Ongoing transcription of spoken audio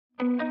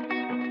This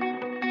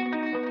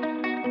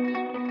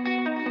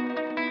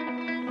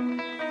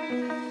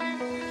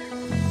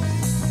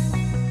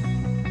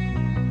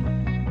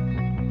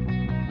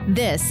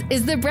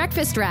is The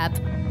Breakfast Wrap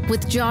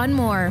with John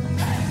Moore.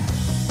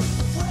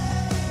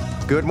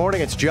 Good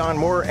morning, it's John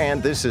Moore,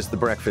 and this is The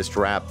Breakfast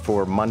Wrap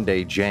for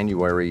Monday,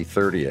 January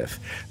 30th.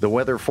 The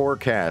weather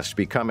forecast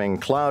becoming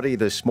cloudy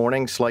this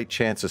morning, slight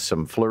chance of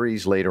some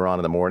flurries later on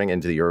in the morning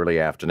into the early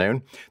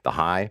afternoon. The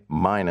high,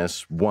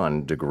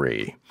 -1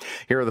 degree.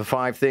 Here are the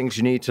 5 things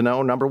you need to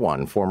know. Number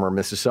 1, former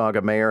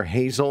Mississauga Mayor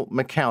Hazel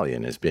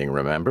McCallion is being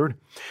remembered.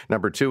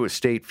 Number 2, a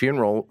state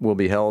funeral will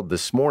be held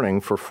this morning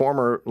for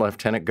former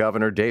Lieutenant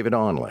Governor David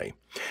Onley.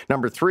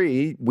 Number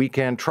 3,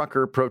 weekend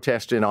trucker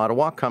protest in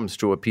Ottawa comes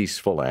to a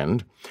peaceful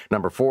end.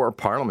 Number 4,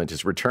 Parliament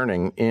is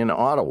returning in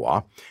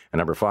Ottawa. And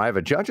number 5,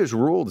 a judge has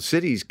ruled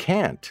cities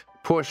can't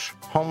push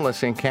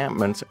homeless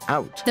encampments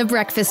out. The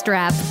Breakfast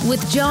Wrap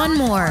with John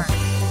Moore.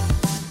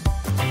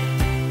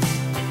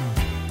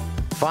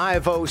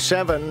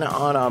 5:07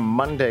 on a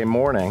Monday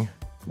morning.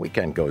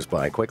 Weekend goes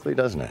by quickly,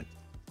 doesn't it?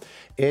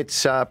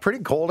 It's pretty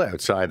cold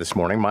outside this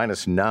morning,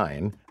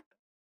 -9.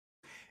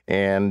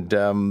 And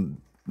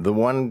the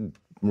one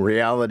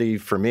reality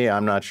for me,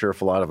 I'm not sure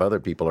if a lot of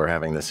other people are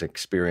having this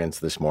experience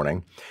this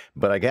morning,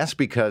 but I guess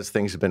because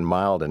things have been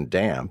mild and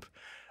damp,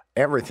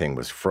 everything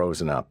was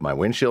frozen up. My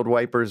windshield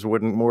wipers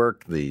wouldn't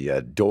work.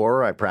 The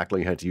door, I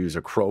practically had to use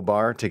a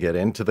crowbar to get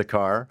into the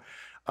car.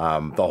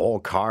 The whole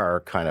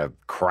car kind of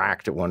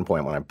cracked at one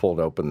point when I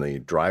pulled open the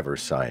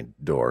driver's side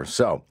door.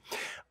 So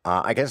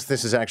I guess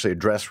this is actually a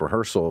dress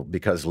rehearsal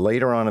because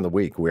later on in the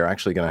week, we're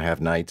actually going to have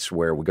nights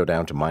where we go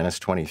down to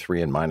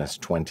 -23 and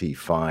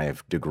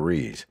 -25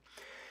 degrees.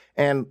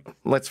 And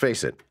let's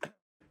face it,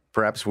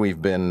 perhaps we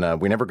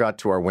never got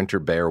to our winter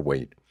bear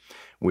weight.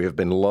 We have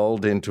been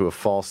lulled into a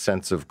false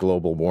sense of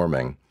global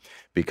warming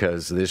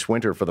because this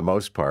winter, for the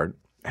most part,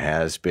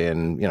 has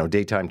been,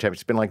 daytime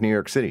temperatures. It's been like New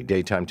York City,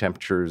 daytime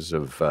temperatures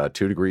of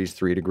 2 degrees,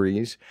 3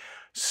 degrees.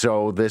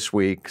 So this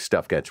week,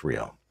 stuff gets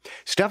real.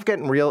 Stuff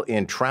getting real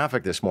in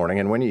traffic this morning.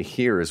 And when you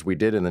hear, as we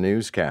did in the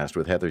newscast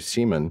with Heather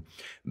Seaman,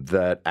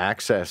 that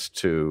access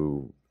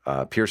to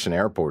Pearson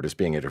Airport is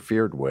being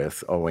interfered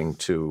with owing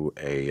to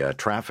a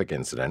traffic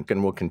incident,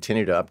 and we'll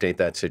continue to update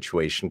that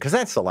situation because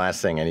that's the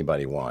last thing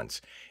anybody wants.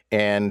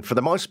 And for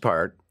the most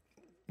part,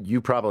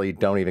 you probably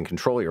don't even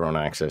control your own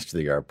access to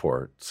the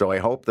airport. So I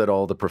hope that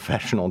all the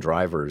professional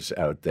drivers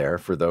out there,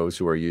 for those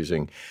who are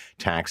using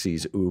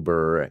taxis,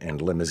 Uber,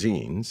 and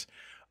limousines,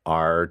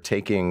 are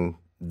taking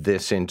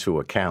this into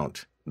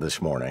account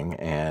this morning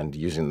and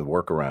using the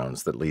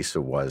workarounds that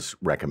Lisa was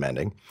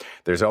recommending.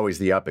 There's always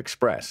the Up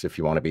Express if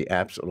you want to be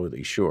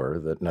absolutely sure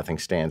that nothing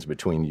stands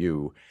between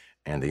you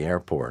and the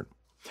airport.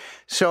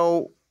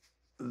 So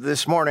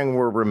this morning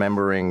we're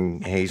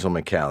remembering Hazel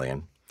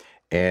McCallion,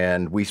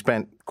 and we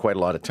spent quite a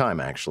lot of time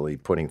actually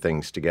putting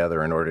things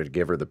together in order to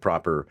give her the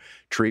proper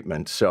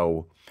treatment.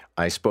 So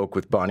I spoke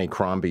with Bonnie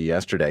Crombie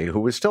yesterday, who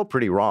was still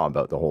pretty raw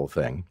about the whole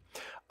thing.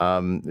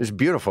 There's a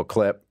beautiful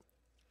clip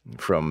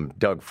from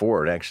Doug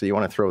Ford. Actually, you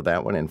want to throw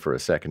that one in for a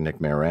second, Nick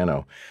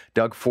Marano.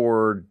 Doug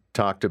Ford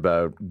talked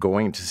about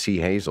going to see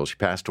Hazel. She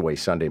passed away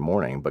Sunday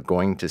morning, but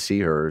going to see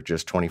her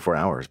just 24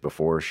 hours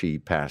before she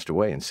passed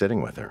away and sitting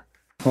with her.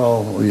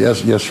 Well,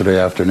 yes, yesterday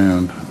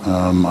afternoon,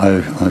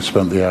 I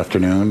spent the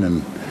afternoon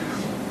and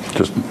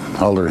just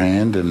held her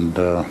hand and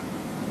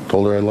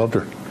told her I loved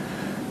her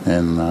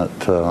and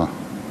that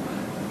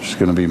she's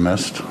going to be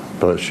missed.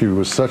 But she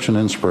was such an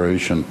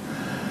inspiration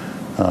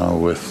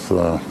with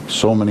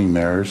so many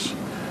mayors,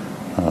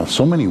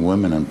 so many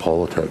women in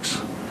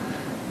politics,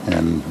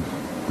 and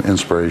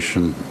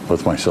inspiration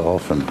with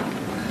myself and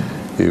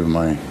even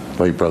my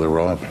late brother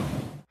Rob.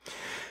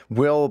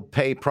 We'll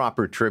pay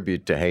proper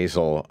tribute to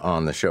Hazel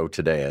on the show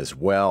today, as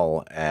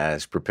well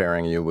as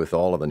preparing you with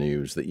all of the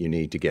news that you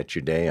need to get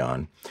your day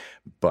on.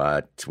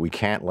 But we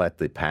can't let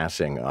the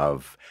passing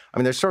of,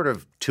 there's sort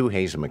of 2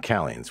 Hazel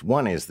McCallions.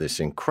 One is this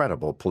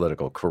incredible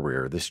political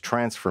career, this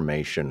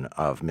transformation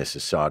of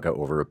Mississauga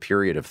over a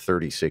period of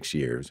 36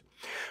 years.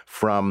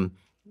 From,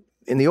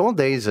 in the old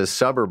days, a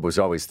suburb was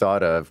always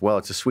thought of, well,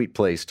 it's a sweet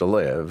place to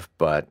live,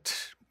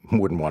 but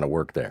wouldn't want to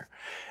work there.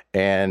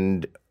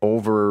 And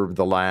over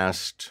the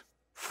last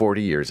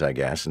 40 years, I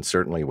guess, and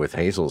certainly with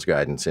Hazel's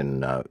guidance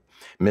in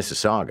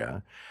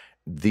Mississauga,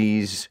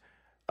 these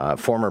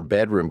former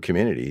bedroom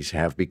communities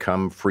have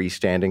become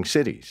freestanding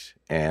cities.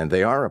 And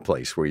they are a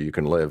place where you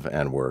can live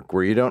and work,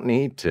 where you don't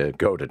need to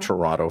go to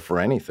Toronto for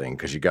anything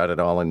because you got it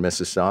all in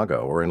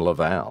Mississauga or in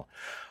Laval.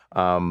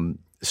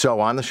 So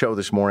on the show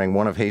this morning,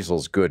 one of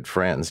Hazel's good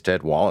friends,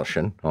 Ted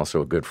Wallachin,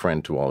 also a good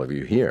friend to all of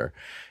you here,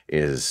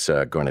 is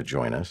going to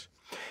join us.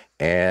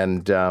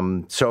 And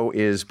so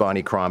is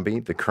Bonnie Crombie,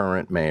 the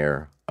current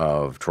mayor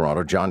of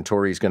Toronto. John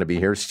Tory is going to be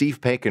here.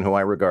 Steve Paikin, who I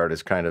regard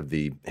as kind of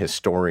the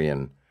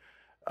historian,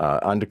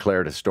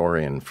 undeclared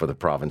historian for the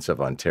province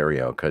of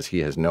Ontario, because he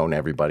has known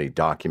everybody,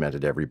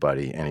 documented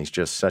everybody, and he's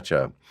just such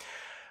a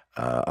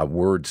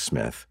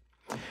wordsmith.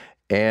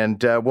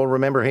 And we'll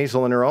remember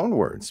Hazel in her own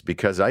words,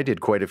 because I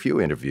did quite a few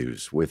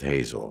interviews with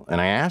Hazel.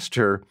 And I asked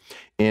her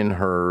in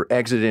her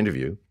exit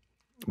interview,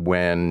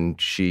 when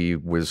she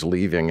was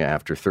leaving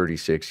after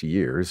 36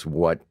 years,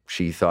 what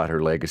she thought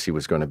her legacy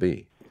was going to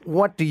be.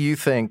 What do you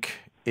think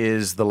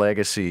is the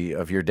legacy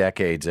of your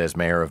decades as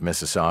mayor of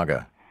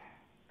Mississauga?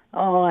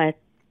 Oh, I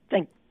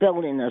think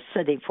building a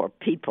city for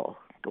people.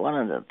 One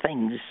of the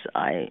things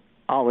I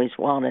always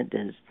wanted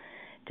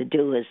to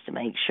do is to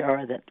make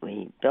sure that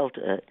we built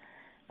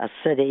a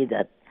city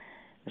that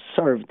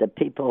served the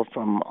people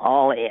from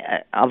all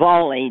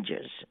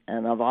ages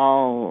and of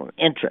all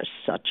interests,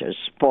 such as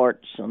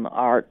sports and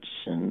arts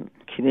and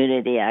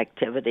community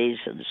activities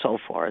and so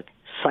forth,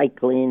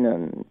 cycling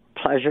and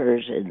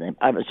pleasures. And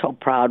I was so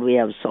proud we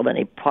have so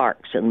many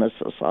parks in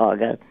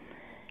Mississauga,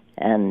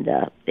 and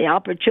the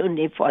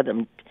opportunity for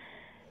them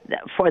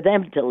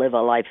to live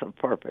a life of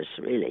purpose,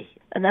 really.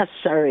 The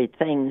necessary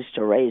things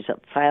to raise a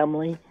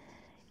family.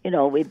 You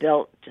know, we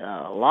built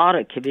a lot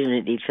of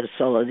community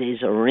facilities,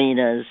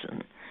 arenas,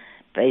 and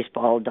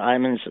baseball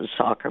diamonds and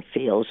soccer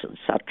fields,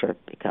 etc.,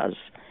 because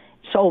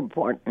it's so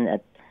important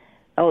that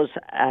those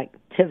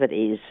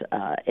activities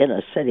in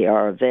a city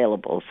are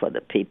available for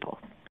the people.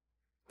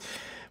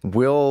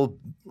 We'll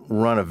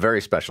run a very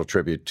special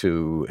tribute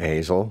to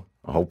Hazel.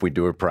 I hope we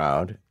do her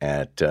proud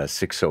at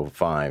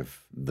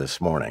 6:05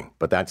 this morning,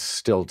 but that's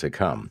still to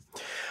come.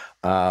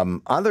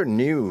 Other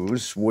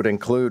news would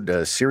include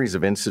a series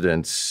of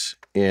incidents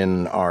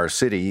in our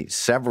city,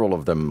 several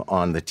of them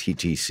on the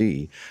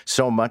TTC.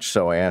 So much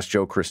so, I asked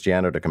Joe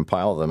Cristiano to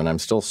compile them, and I'm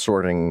still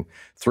sorting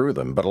through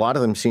them. But a lot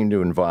of them seem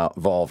to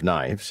involve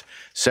knives.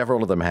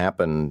 Several of them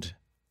happened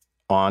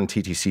on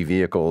TTC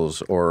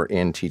vehicles or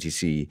in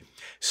TTC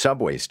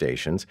subway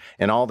stations.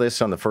 And all this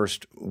on the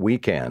first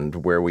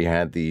weekend where we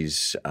had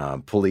these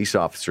police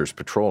officers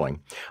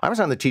patrolling. I was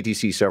on the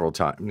TTC several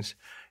times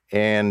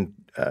and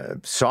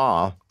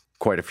saw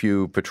quite a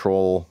few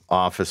patrol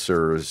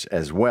officers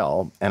as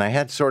well. And I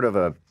had sort of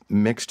a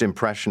mixed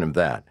impression of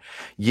that.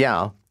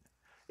 Yeah,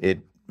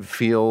 it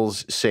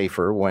feels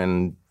safer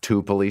when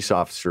two police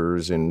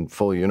officers in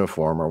full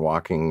uniform are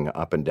walking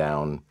up and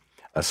down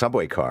a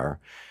subway car.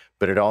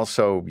 But it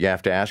also, you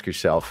have to ask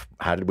yourself,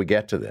 how did we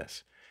get to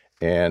this?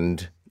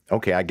 And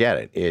okay, I get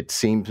it. It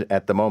seems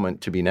at the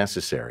moment to be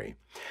necessary.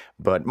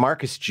 But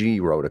Marcus G.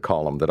 wrote a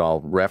column that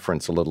I'll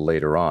reference a little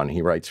later on.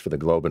 He writes for the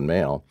Globe and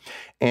Mail.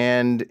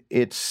 And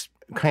it's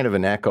kind of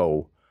an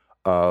echo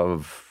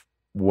of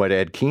what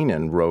Ed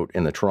Keenan wrote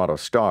in the Toronto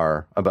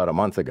Star about a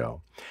month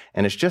ago.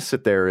 And it's just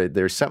that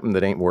there's something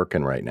that ain't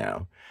working right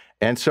now.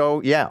 And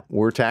so, yeah,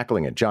 we're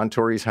tackling it. John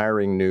Tory's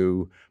hiring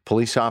new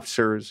police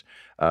officers.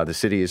 The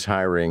city is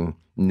hiring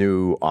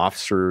new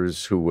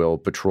officers who will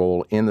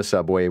patrol in the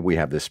subway. We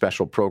have this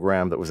special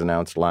program that was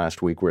announced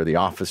last week where the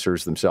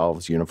officers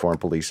themselves, uniformed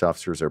police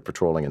officers, are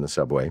patrolling in the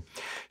subway.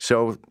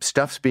 So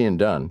stuff's being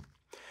done.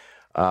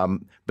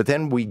 But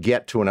then we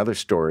get to another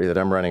story that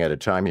I'm running out of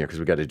time here because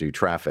we got to do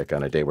traffic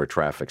on a day where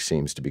traffic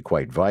seems to be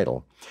quite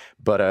vital.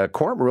 But a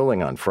court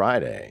ruling on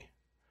Friday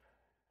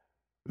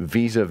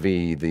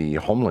vis-a-vis the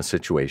homeless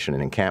situation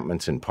in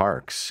encampments and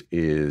parks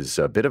is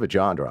a bit of a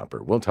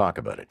jaw-dropper. We'll talk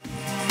about it.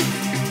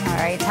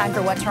 All right, time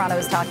for what Toronto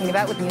is talking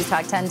about with News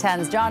Talk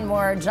 1010's John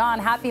Moore. John,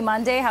 happy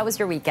Monday. How was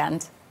your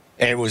weekend?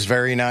 It was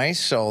very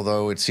nice,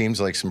 although it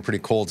seems like some pretty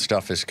cold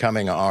stuff is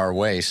coming our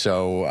way.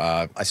 So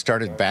I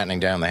started battening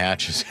down the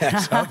hatches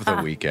as of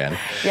the weekend.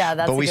 Yeah,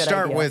 that's a good idea. But we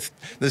start with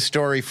the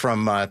story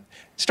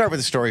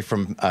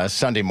from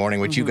Sunday morning,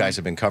 which you guys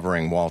have been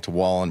covering wall to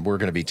wall, and we're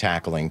going to be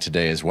tackling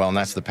today as well. And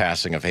that's the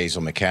passing of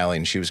Hazel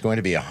McCallion. She was going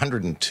to be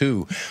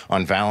 102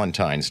 on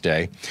Valentine's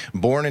Day.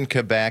 Born in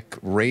Quebec,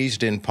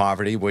 raised in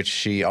poverty, which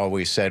she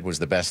always said was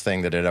the best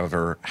thing that had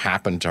ever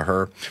happened to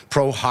her.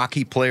 Pro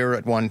hockey player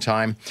at one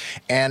time,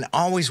 and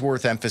always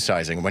worth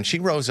emphasizing. When she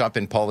rose up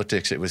in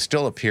politics, it was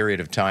still a period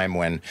of time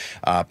when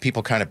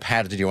people kind of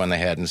patted you on the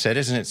head and said,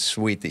 "Isn't it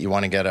sweet that you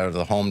want to get out of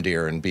the home,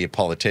 dear, and be a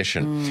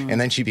politician?" And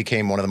then she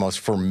became one of the most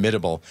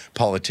formidable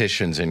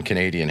politicians in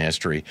Canadian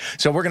history.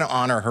 So we're going to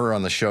honor her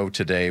on the show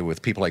today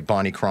with people like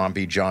Bonnie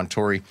Crombie, John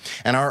Tory,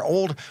 and our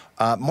old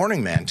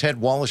morning man, Ted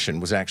Wallachin,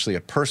 was actually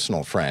a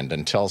personal friend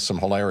and tells some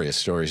hilarious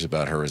stories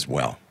about her as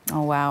well.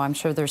 Oh, wow. I'm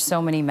sure there's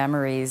so many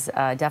memories.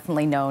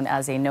 Definitely known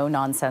as a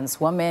no-nonsense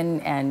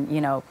woman and,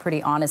 you know,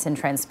 pretty honest and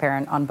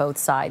transparent on both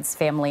sides,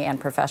 family and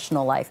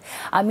professional life.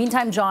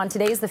 Meantime, John,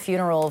 today is the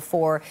funeral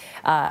for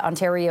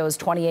Ontario's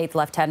 28th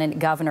Lieutenant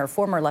Governor,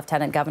 former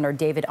Lieutenant Governor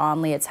David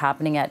Onley. It's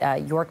happening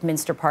at York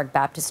Minster Park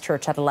Baptist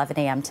Church at 11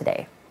 a.m.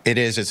 today. It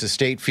is. It's a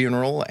state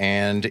funeral,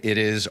 and it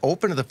is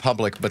open to the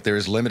public, but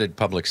there's limited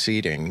public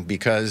seating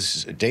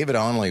because David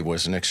Onley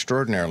was an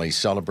extraordinarily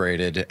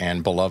celebrated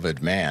and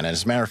beloved man.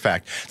 As a matter of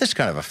fact, this is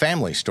kind of a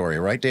family story,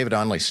 right? David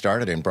Onley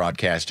started in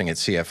broadcasting at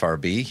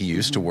CFRB. He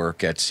used to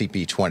work at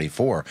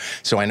CP24.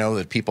 So I know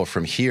that people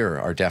from here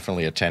are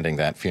definitely attending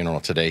that funeral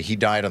today. He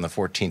died on the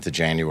 14th of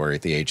January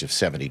at the age of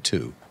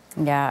 72.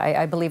 Yeah,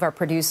 I believe our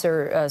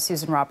producer,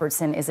 Susan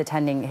Robertson, is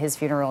attending his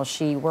funeral.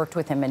 She worked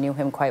with him and knew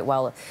him quite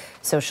well,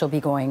 so she'll be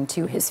going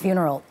to his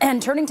funeral.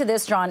 And turning to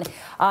this, John,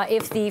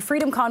 if the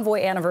Freedom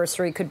Convoy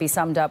anniversary could be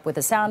summed up with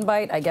a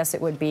soundbite, I guess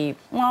it would be,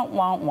 wah,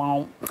 wah,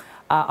 wah.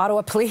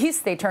 Ottawa police,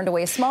 they turned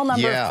away a small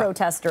number of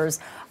protesters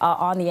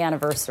on the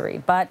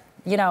anniversary. But,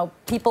 you know,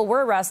 people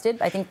were arrested,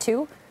 I think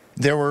 2.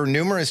 There were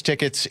numerous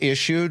tickets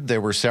issued. There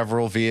were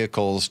several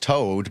vehicles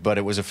towed, but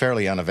it was a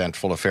fairly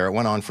uneventful affair. It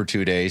went on for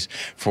 2 days.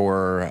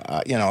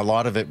 A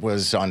lot of it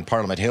was on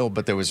Parliament Hill,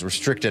 but there was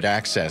restricted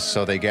access,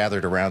 so they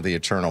gathered around the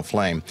Eternal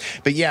Flame.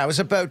 But yeah, it was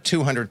about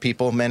 200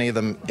 people, many of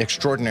them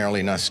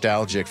extraordinarily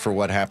nostalgic for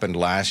what happened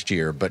last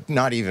year, but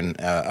not even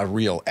a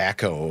real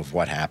echo of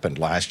what happened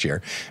last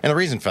year. And the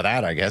reason for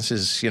that, I guess,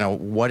 is,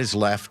 what is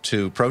left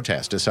to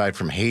protest? Aside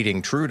from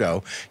hating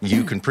Trudeau,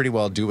 you can pretty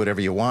well do whatever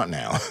you want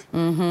now.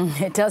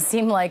 Mm-hmm. It does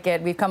seem like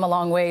it. We've come a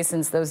long way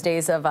since those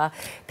days of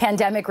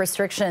pandemic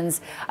restrictions.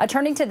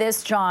 Turning to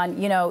this,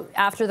 John,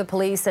 after the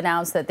police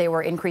announced that they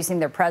were increasing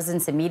their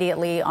presence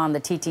immediately on the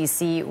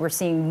TTC, we're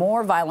seeing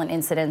more violent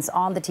incidents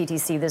on the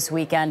TTC this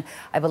weekend.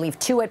 I believe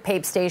 2 at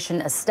Pape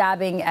Station, a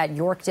stabbing at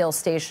Yorkdale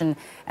Station,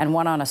 and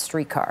 1 on a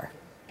streetcar.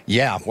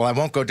 Yeah, well, I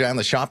won't go down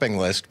the shopping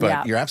list,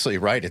 but you're absolutely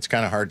right. It's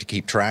kind of hard to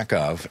keep track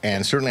of.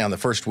 And certainly on the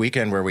first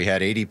weekend where we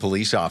had 80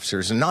 police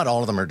officers, and not all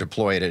of them are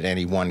deployed at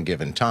any one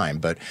given time,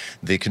 but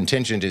the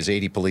contingent is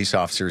 80 police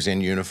officers in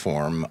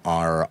uniform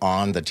are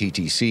on the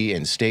TTC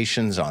in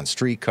stations, on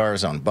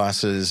streetcars, on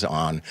buses,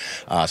 on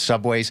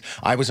subways.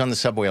 I was on the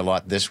subway a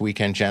lot this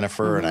weekend,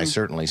 Jennifer, and I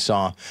certainly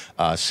saw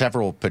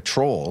several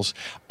patrols.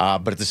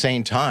 But at the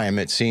same time,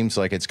 it seems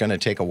like it's going to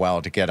take a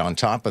while to get on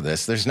top of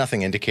this. There's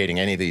nothing indicating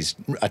any of these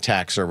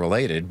attacks are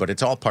related, but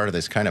it's all part of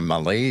this kind of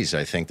malaise,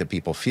 I think, that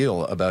people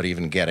feel about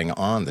even getting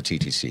on the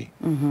TTC.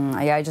 Mm-hmm.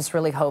 I just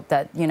really hope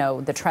that,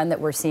 the trend that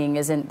we're seeing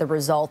isn't the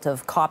result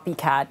of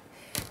copycat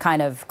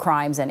kind of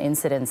crimes and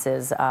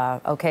incidences.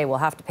 Okay, we'll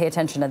have to pay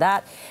attention to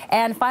that.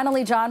 And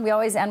finally, John, we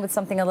always end with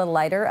something a little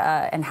lighter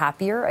and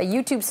happier. A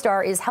YouTube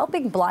star is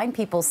helping blind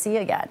people see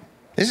again.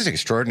 This is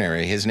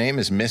extraordinary. His name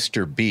is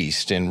Mr.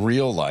 Beast. In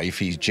real life,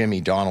 he's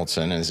Jimmy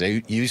Donaldson. As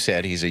you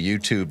said, he's a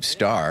YouTube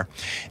star.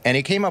 And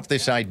he came up with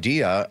this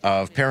idea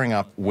of pairing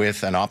up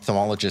with an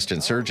ophthalmologist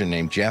and surgeon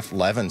named Jeff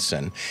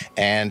Levinson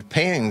and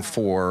paying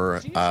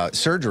for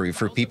surgery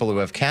for people who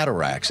have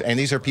cataracts. And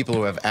these are people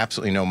who have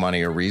absolutely no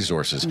money or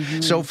resources.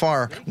 Mm-hmm. So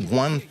far,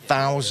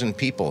 1,000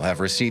 people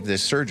have received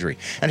this surgery.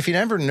 And if you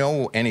never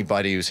know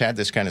anybody who's had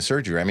this kind of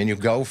surgery, I mean, you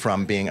go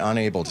from being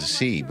unable to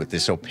see with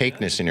this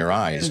opaqueness in your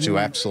eyes to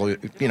absolute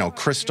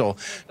crystal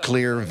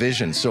clear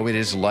vision. So it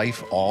is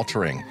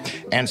life-altering.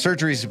 And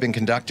surgeries have been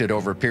conducted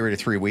over a period of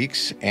 3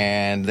 weeks,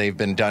 and they've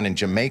been done in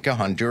Jamaica,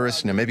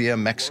 Honduras, Namibia,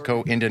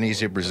 Mexico,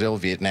 Indonesia, Brazil,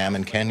 Vietnam,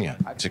 and Kenya.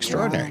 It's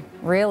extraordinary. Yeah,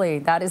 really,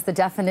 that is the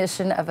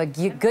definition of a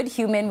good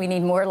human. We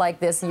need more like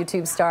this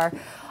YouTube star.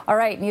 All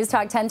right, News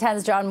Talk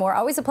 1010's John Moore.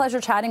 Always a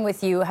pleasure chatting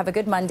with you. Have a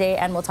good Monday,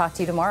 and we'll talk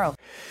to you tomorrow.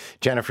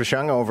 Jennifer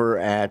Shung over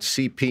at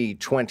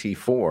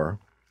CP24.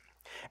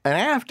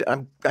 And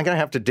I'm going to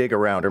have to dig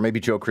around, or maybe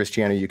Joe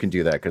Cristiano, you can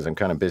do that because I'm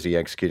kind of busy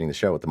executing the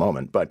show at the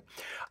moment. But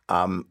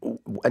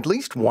at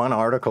least one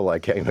article I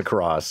came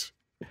across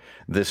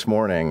this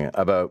morning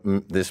about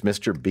this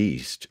Mr.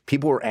 Beast,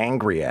 people were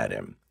angry at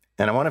him.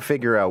 And I want to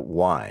figure out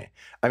why.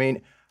 I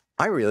mean,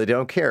 I really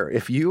don't care.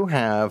 If you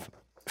have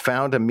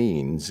found a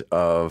means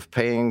of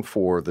paying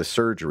for the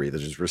surgery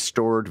that has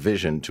restored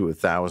vision to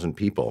 1,000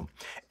 people,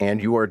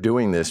 and you are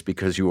doing this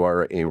because you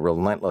are a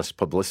relentless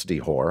publicity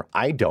whore,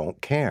 I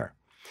don't care.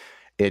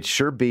 It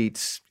sure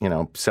beats,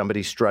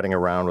 somebody strutting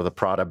around with a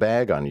Prada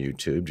bag on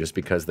YouTube just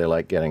because they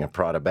like getting a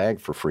Prada bag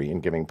for free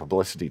and giving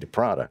publicity to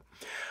Prada.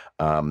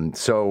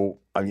 The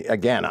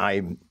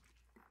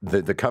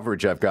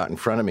coverage I've got in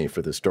front of me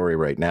for the story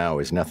right now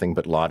is nothing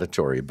but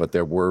laudatory, but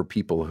there were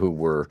people who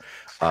were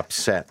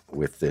upset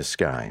with this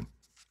guy.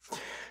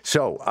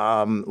 So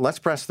let's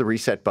press the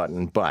reset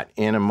button. But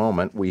in a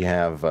moment, we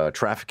have a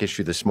traffic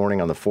issue this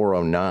morning on the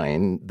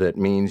 409 that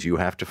means you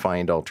have to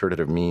find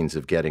alternative means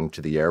of getting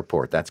to the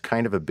airport. That's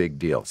kind of a big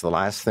deal. It's the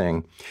last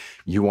thing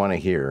you want to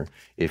hear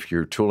if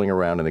you're tooling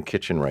around in the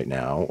kitchen right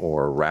now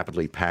or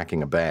rapidly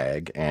packing a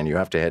bag and you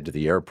have to head to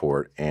the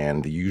airport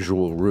and the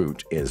usual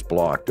route is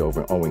blocked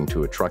owing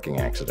to a trucking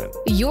accident.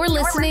 You're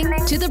listening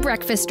to The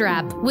Breakfast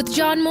Wrap with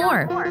John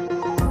Moore.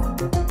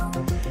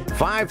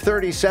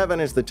 5:37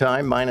 is the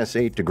time,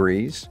 -8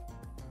 degrees.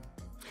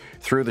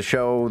 Through the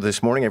show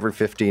this morning, every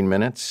 15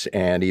 minutes,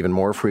 and even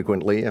more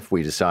frequently if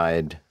we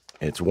decide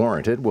it's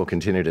warranted, we'll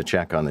continue to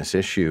check on this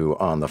issue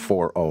on the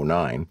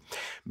 409.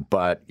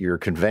 But your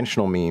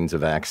conventional means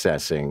of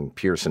accessing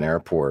Pearson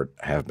Airport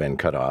have been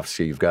cut off,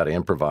 so you've got to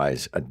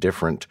improvise a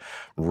different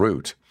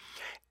route.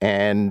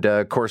 And,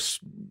 of course,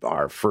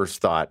 our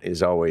first thought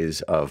is always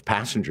of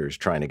passengers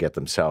trying to get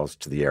themselves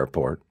to the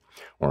airport.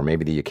 or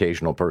maybe the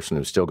occasional person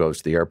who still goes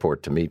to the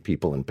airport to meet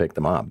people and pick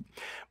them up.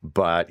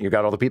 But you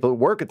got all the people who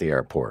work at the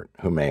airport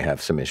who may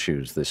have some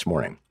issues this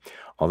morning.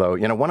 Although,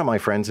 one of my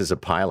friends is a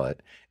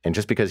pilot, and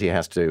just because he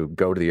has to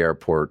go to the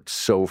airport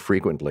so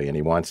frequently and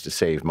he wants to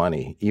save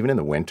money, even in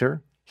the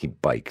winter, he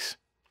bikes.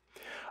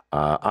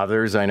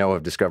 Others I know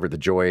have discovered the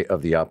joy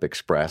of the Up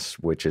Express,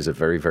 which is a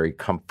very, very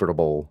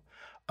comfortable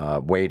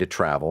way to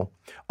travel.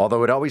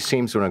 Although it always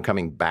seems when I'm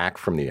coming back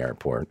from the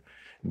airport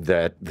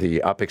that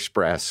the Up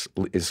Express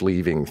is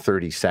leaving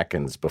 30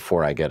 seconds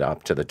before I get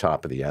up to the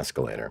top of the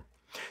escalator.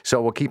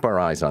 So we'll keep our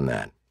eyes on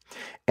that.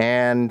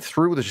 And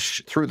through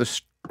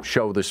the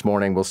show this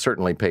morning, we'll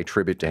certainly pay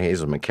tribute to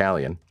Hazel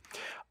McCallion.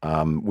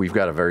 We've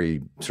got a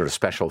very sort of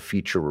special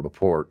feature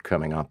report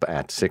coming up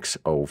at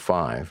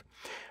 6:05.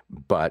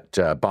 But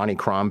Bonnie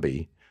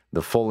Crombie,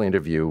 the full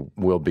interview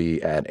will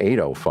be at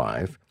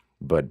 8:05.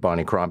 But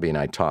Bonnie Crombie and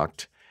I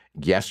talked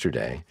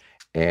yesterday,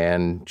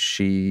 and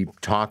she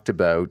talked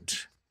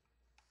about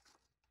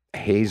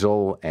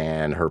Hazel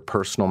and her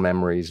personal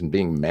memories and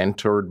being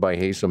mentored by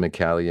Hazel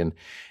McCallion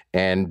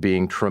and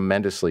being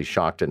tremendously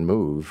shocked and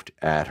moved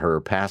at her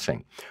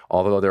passing.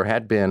 Although there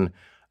had been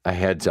a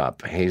heads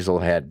up. Hazel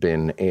had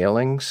been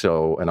ailing,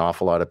 so an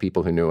awful lot of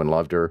people who knew and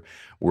loved her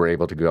were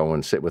able to go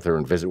and sit with her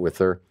and visit with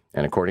her.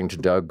 And according to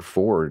Doug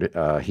Ford,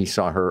 he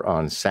saw her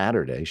on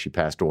Saturday. She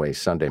passed away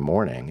Sunday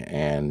morning,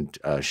 and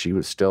she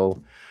was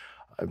still,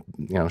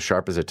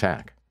 sharp as a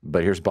tack.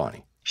 But here's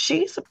Bonnie.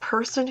 She's a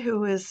person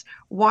who is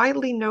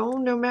widely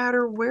known no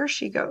matter where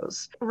she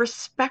goes,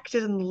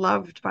 respected and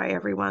loved by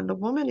everyone. The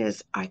woman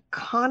is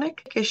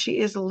iconic because she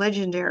is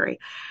legendary.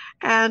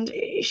 And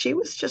she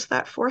was just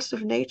that force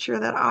of nature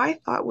that I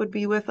thought would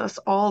be with us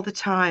all the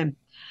time,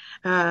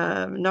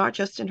 not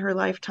just in her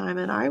lifetime.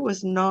 And I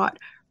was not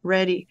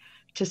ready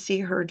to see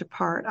her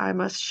depart. I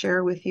must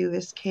share with you,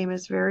 this came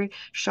as very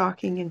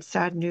shocking and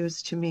sad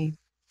news to me.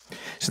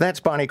 So that's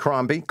Bonnie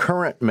Crombie,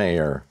 current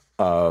mayor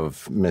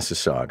of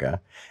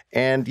Mississauga.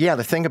 And yeah,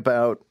 the thing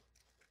about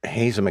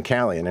Hazel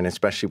McCallion, and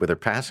especially with her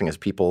passing, is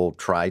people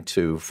tried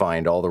to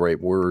find all the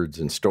right words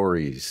and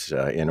stories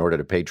in order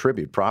to pay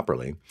tribute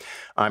properly.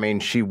 I mean,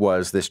 she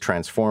was this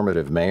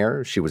transformative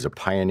mayor. She was a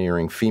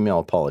pioneering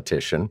female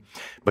politician,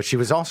 but she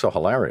was also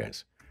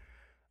hilarious.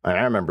 And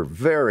I remember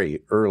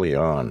very early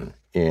on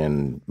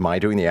in my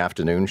doing the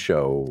afternoon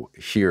show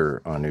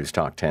here on News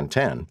Talk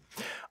 1010,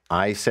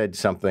 I said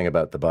something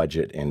about the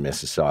budget in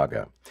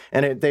Mississauga.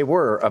 And they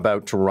were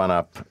about to run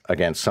up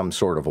against some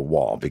sort of a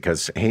wall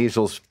because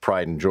Hazel's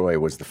pride and joy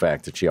was the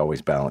fact that she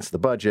always balanced the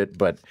budget,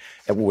 but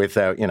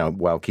without,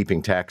 while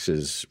keeping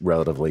taxes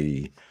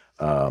relatively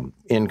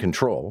in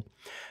control.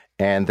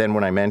 And then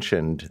when I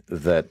mentioned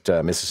that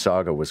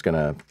Mississauga was going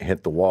to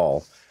hit the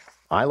wall,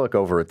 I look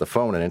over at the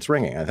phone and it's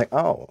ringing. I think,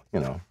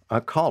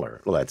 a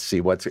caller. Let's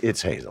see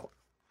it's Hazel.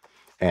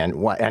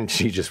 And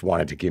she just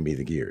wanted to give me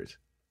the gears.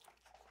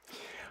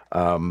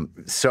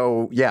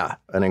 So, yeah,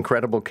 an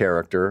incredible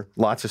character,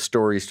 lots of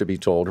stories to be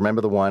told.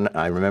 Remember the one,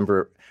 I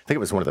think it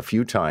was one of the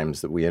few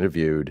times that we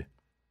interviewed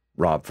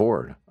Rob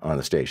Ford on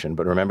the station,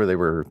 but remember they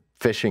were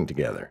fishing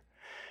together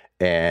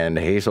and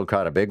Hazel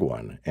caught a big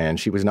one and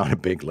she was not a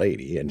big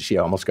lady and she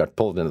almost got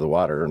pulled into the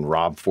water and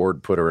Rob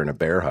Ford put her in a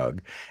bear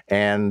hug.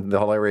 And the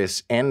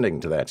hilarious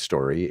ending to that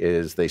story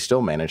is they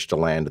still managed to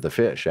land the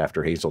fish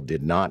after Hazel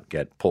did not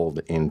get pulled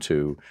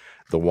into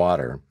the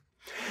water.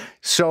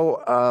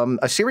 So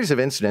a series of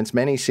incidents,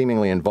 many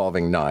seemingly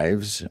involving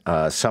knives,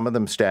 some of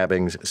them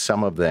stabbings,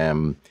 some of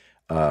them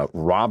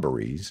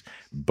robberies,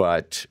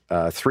 but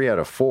 3 out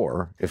of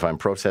 4, if I'm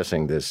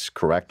processing this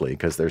correctly,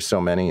 because there's so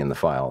many in the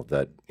file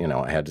that,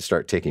 I had to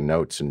start taking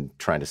notes and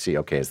trying to see,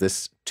 okay, is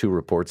this 2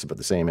 reports about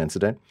the same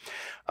incident?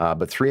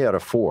 But 3 out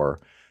of 4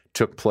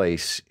 took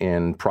place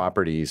in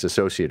properties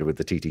associated with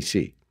the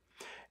TTC.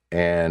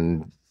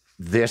 And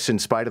this in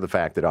spite of the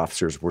fact that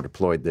officers were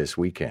deployed this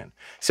weekend.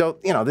 So,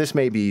 this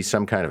may be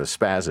some kind of a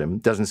spasm.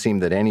 Doesn't seem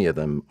that any of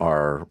them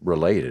are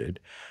related,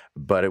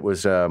 but it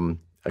was a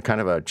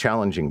kind of a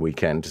challenging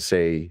weekend, to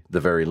say the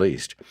very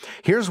least.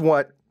 Here's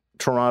what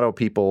Toronto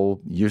people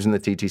using the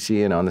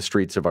TTC and on the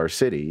streets of our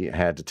city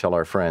had to tell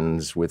our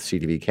friends with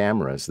CTV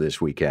cameras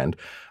this weekend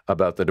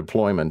about the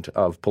deployment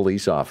of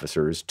police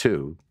officers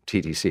to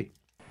TTC.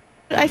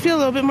 I feel a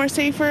little bit more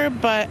safer,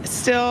 but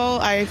still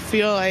I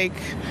feel like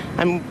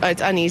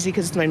it's uneasy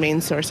because it's my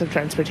main source of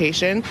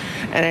transportation.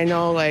 And I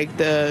know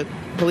the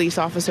police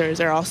officers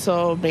are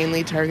also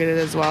mainly targeted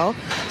as well.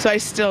 So I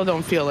still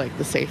don't feel like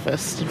the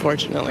safest,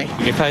 unfortunately.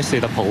 If I see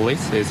the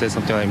police, is it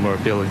something like more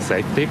feeling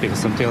safety? Because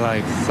something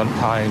like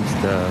sometimes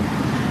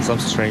some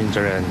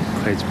stranger and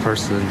crazy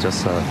person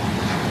just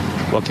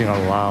walking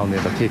around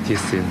in the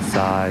TTC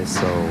inside,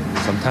 so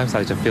sometimes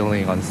I just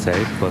feeling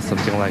unsafe, but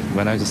something like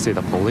when I just see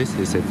the police,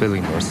 it's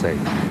feeling more safe.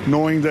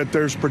 Knowing that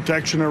there's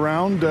protection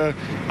around,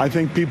 I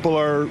think people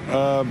are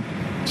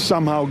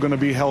somehow going to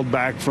be held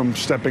back from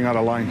stepping out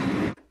of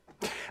line.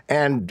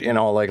 And in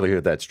all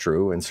likelihood, that's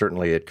true, and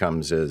certainly it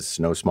comes as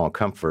no small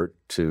comfort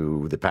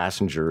to the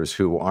passengers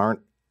who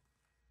aren't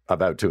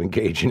about to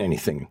engage in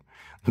anything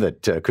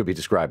that could be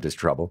described as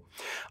trouble.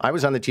 I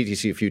was on the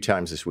TTC a few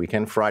times this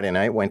weekend. Friday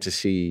night, went to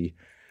see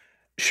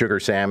Sugar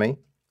Sammy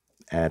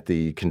at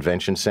the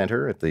convention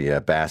center at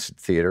the Bassett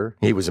Theater.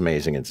 He was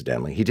amazing,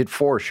 incidentally. He did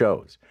 4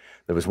 shows.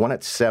 There was one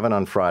at 7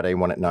 on Friday,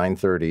 one at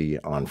 9:30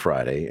 on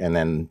Friday, and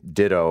then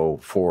ditto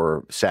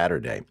for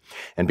Saturday.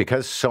 And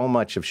because so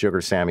much of Sugar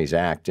Sammy's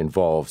act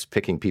involves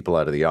picking people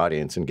out of the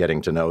audience and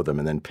getting to know them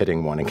and then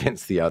pitting one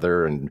against the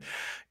other and,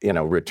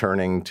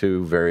 returning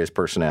to various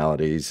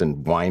personalities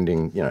and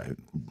winding,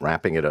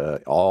 wrapping it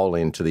all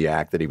into the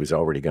act that he was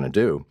already going to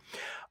do,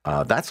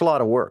 that's a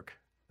lot of work.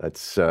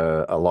 That's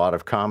a lot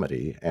of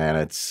comedy, and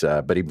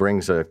but he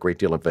brings a great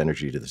deal of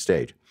energy to the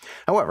stage.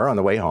 However, on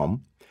the way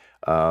home,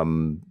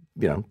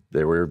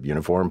 there were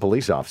uniformed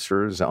police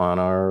officers on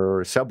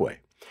our subway.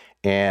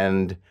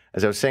 And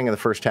as I was saying in the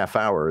first half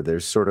hour,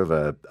 there's sort of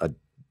a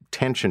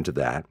tension to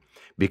that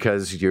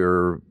because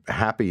you're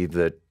happy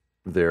that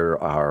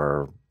there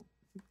are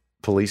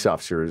police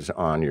officers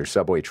on your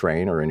subway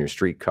train or in your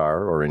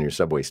streetcar or in your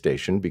subway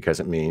station because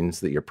it means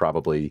that you're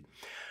probably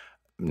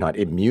not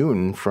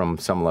immune from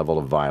some level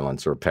of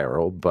violence or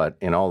peril, but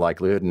in all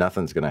likelihood,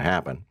 nothing's going to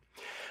happen.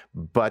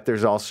 But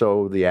there's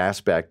also the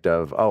aspect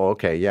of,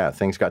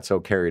 things got so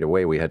carried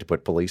away, we had to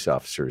put police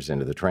officers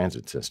into the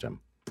transit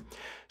system.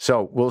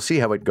 So we'll see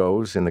how it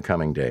goes in the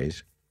coming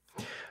days.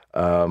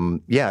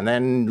 And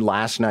then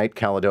last night,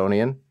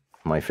 Caledonian,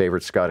 my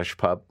favorite Scottish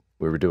pub,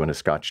 we were doing a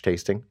Scotch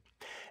tasting.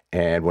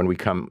 And when we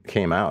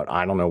came out,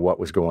 I don't know what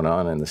was going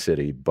on in the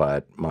city,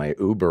 but my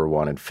Uber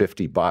wanted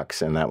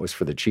 $50, and that was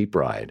for the cheap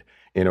ride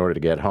in order to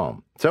get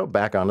home. So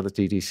back onto the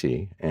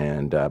TTC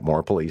and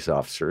more police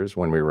officers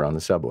when we were on the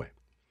subway.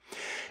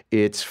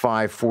 It's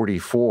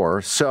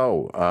 5:44.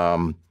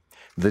 So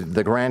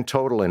the grand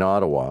total in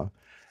Ottawa,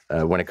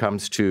 when it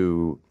comes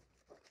to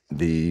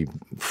the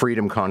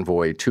Freedom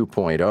Convoy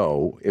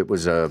 2.0, it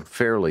was a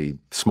fairly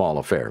small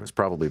affair. It was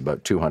probably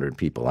about 200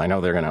 people. I know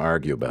they're going to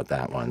argue about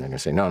that one. They're going to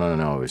say, no,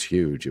 it was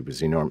huge. It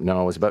was enormous.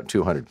 No, it was about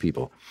 200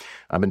 people.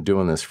 I've been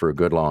doing this for a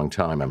good long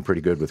time. I'm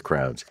pretty good with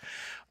crowds.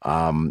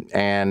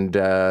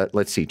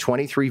 Let's see,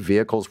 23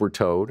 vehicles were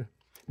towed.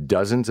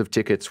 Dozens of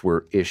tickets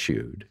were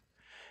issued.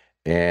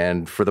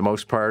 And for the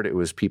most part, it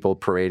was people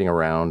parading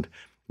around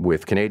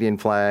with Canadian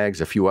flags,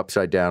 a few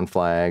upside-down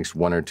flags,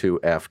 1 or 2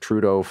 F.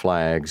 Trudeau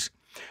flags,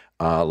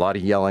 a lot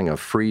of yelling of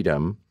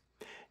freedom,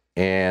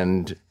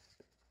 and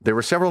there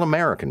were several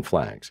American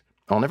flags.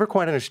 I'll never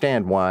quite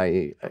understand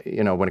why,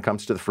 when it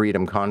comes to the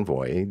Freedom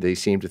Convoy, they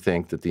seem to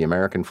think that the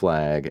American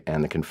flag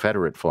and the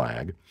Confederate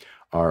flag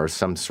are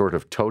some sort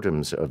of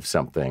totems of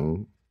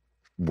something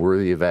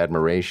worthy of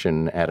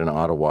admiration at an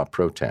Ottawa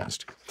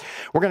protest.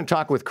 We're going to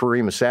talk with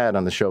Kareem Assad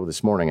on the show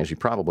this morning. As you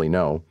probably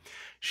know,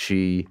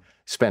 she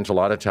spent a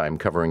lot of time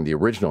covering the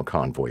original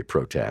convoy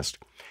protest.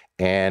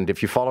 And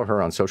if you follow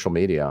her on social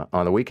media,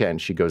 on the weekend,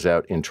 she goes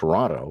out in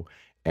Toronto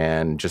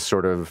and just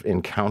sort of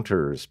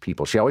encounters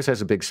people. She always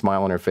has a big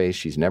smile on her face.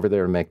 She's never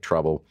there to make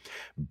trouble,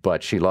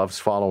 but she loves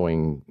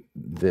following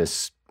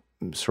this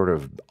sort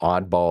of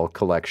oddball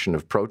collection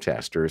of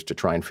protesters to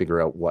try and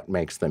figure out what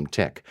makes them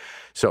tick.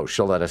 So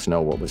she'll let us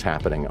know what was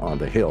happening on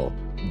the Hill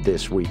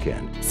this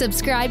weekend.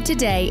 Subscribe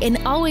today and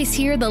always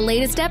hear the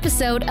latest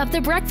episode of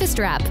The Breakfast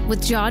Wrap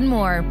with John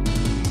Moore.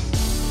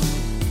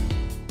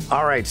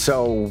 All right,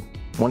 so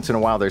once in a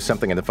while there's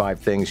something in the 5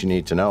 things you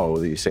need to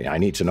know. You say, I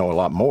need to know a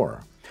lot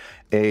more.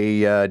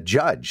 A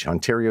judge,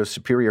 Ontario's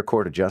Superior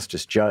Court of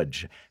Justice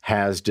judge,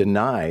 has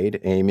denied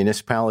a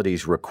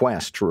municipality's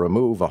request to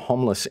remove a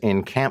homeless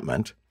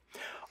encampment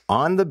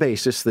on the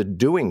basis that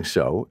doing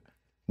so,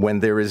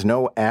 when there is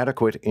no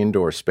adequate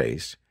indoor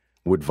space,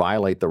 would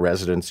violate the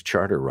residents'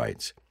 charter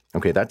rights.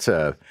 Okay, that's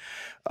a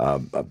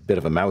bit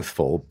of a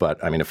mouthful,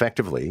 but I mean,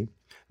 effectively,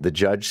 the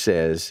judge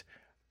says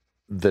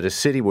that a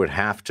city would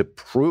have to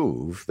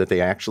prove that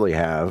they actually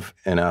have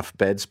enough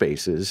bed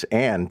spaces,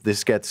 and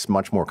this gets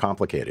much more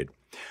complicated,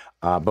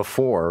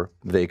 before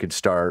they could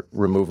start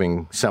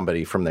removing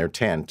somebody from their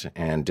tent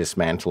and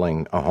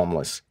dismantling a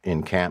homeless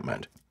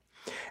encampment.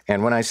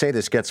 And when I say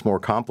this gets more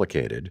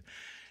complicated,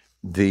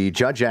 the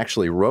judge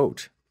actually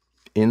wrote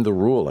in the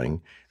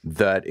ruling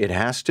that it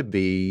has to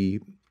be,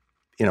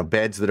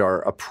 beds that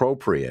are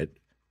appropriate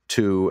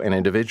to an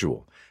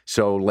individual.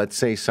 So let's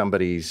say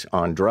somebody's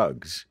on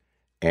drugs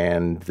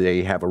and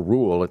they have a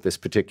rule at this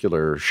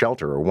particular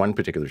shelter, or one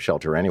particular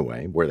shelter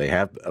anyway, where they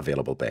have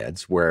available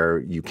beds, where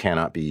you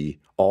cannot be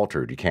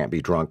altered, you can't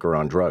be drunk or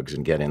on drugs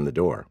and get in the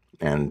door.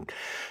 And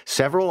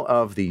several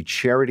of the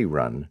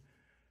charity-run,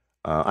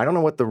 I don't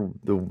know what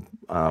the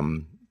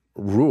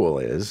rule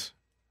is,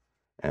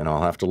 and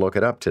I'll have to look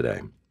it up today,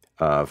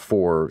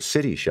 for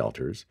city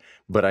shelters,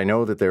 but I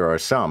know that there are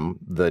some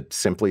that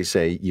simply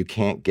say you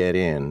can't get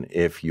in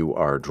if you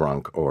are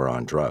drunk or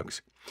on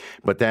drugs.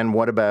 But then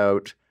what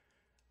about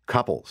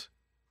couples?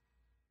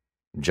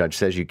 Judge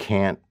says you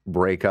can't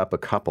break up a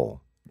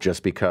couple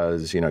just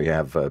because, you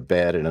have a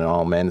bed in an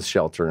all-men's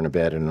shelter and a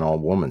bed in an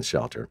all-women's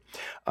shelter.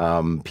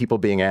 People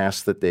being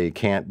asked that they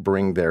can't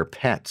bring their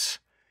pets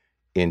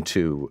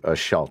into a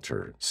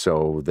shelter.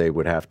 So they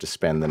would have to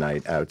spend the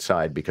night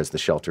outside because the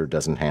shelter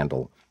doesn't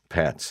handle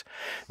pets.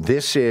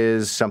 This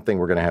is something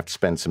we're going to have to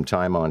spend some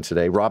time on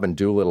today. Robin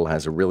Doolittle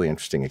has a really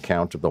interesting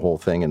account of the whole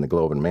thing in the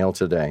Globe and Mail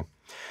today.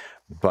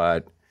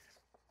 But,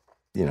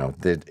 you know,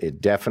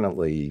 it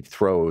definitely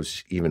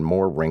throws even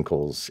more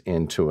wrinkles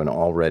into an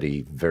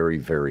already very,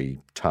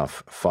 very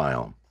tough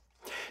file.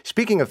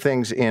 Speaking of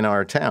things in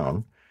our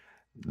town,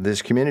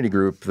 this community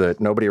group that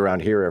nobody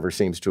around here ever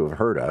seems to have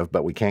heard of,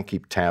 but we can't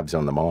keep tabs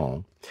on them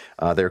all.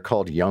 They're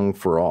called Young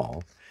for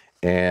All,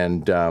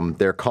 and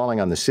they're calling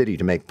on the city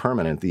to make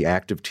permanent the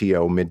Active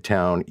TO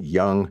Midtown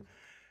Young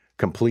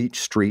Complete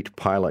Street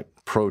Pilot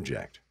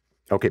Project.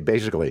 Okay,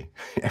 basically,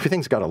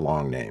 everything's got a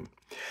long name.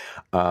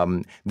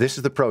 This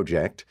is the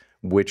project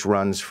which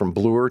runs from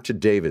Bloor to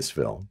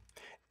Davisville,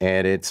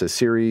 and it's a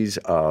series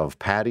of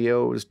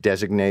patios,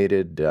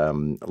 designated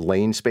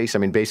lane space. I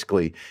mean,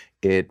 basically,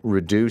 it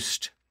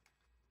reduced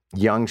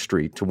Yonge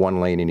Street to one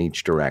lane in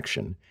each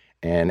direction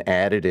and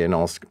added in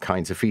all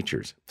kinds of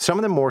features, some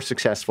of them more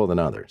successful than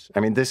others. I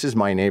mean, this is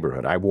my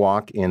neighborhood. I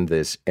walk in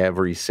this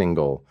every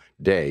single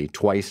day,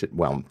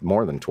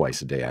 more than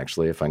twice a day,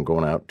 actually, if I'm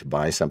going out to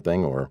buy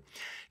something or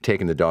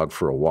taking the dog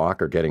for a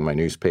walk or getting my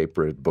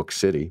newspaper at Book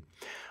City.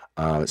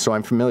 So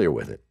I'm familiar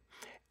with it.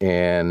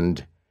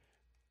 And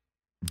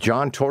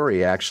John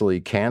Tory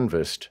actually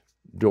canvassed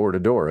door to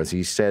door, as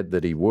he said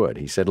that he would.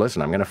 He said,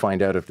 listen, I'm going to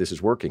find out if this is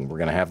working. We're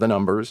going to have the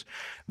numbers.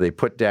 They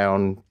put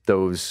down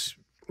those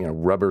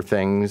rubber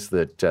things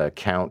that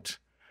count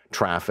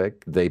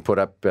traffic. They put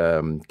up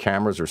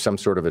cameras or some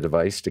sort of a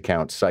device to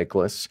count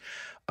cyclists.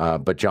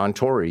 But John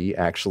Tory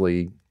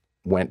actually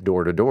went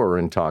door to door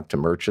and talked to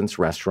merchants,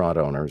 restaurant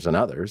owners, and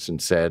others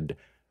and said,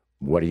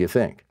 what do you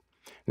think?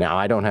 Now,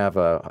 I don't have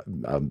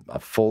a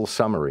full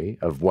summary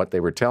of what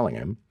they were telling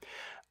him,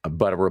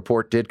 but a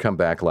report did come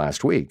back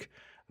last week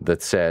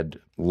that said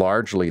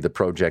largely the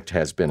project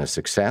has been a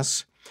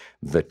success.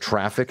 The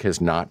traffic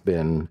has not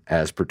been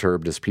as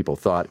perturbed as people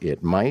thought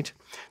it might,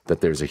 that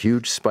there's a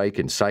huge spike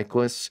in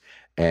cyclists,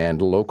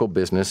 and local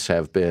business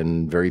have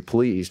been very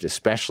pleased,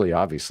 especially,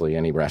 obviously,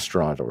 any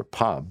restaurant or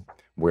pub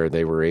where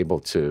they were able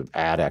to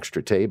add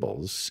extra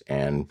tables.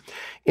 And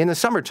in the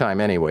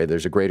summertime, anyway,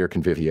 there's a greater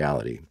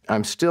conviviality.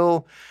 I'm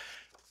still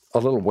a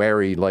little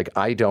wary,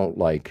 I don't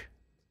like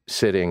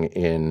sitting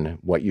in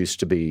what used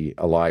to be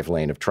a live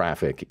lane of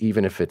traffic,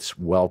 even if it's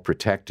well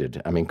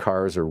protected. I mean,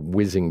 cars are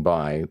whizzing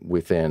by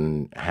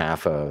within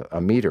half a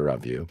meter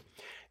of you.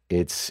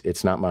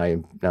 It's not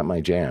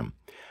my jam.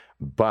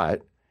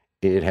 But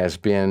it has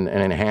been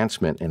an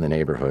enhancement in the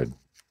neighborhood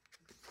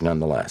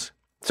nonetheless.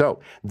 So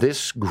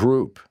this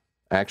group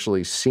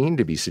actually seemed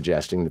to be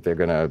suggesting that they're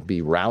going to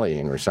be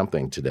rallying or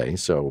something today.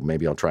 So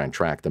maybe I'll try and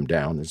track them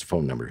down. There's a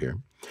phone number here.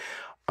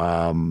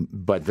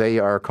 But they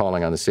are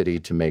calling on the city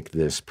to make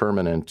this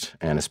permanent,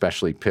 and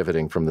especially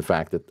pivoting from the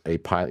fact that a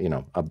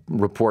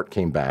report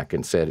came back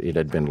and said it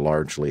had been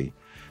largely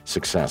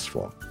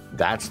successful.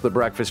 That's The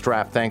Breakfast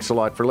Wrap. Thanks a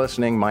lot for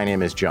listening. My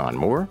name is John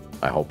Moore.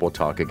 I hope we'll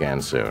talk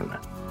again soon.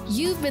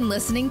 You've been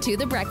listening to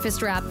The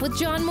Breakfast Wrap with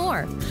John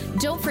Moore.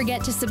 Don't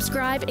forget to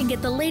subscribe and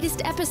get the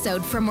latest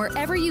episode from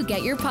wherever you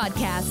get your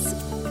podcasts.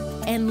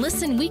 And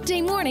listen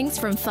weekday mornings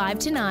from 5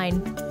 to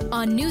 9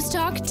 on News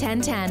Talk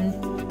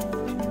 1010.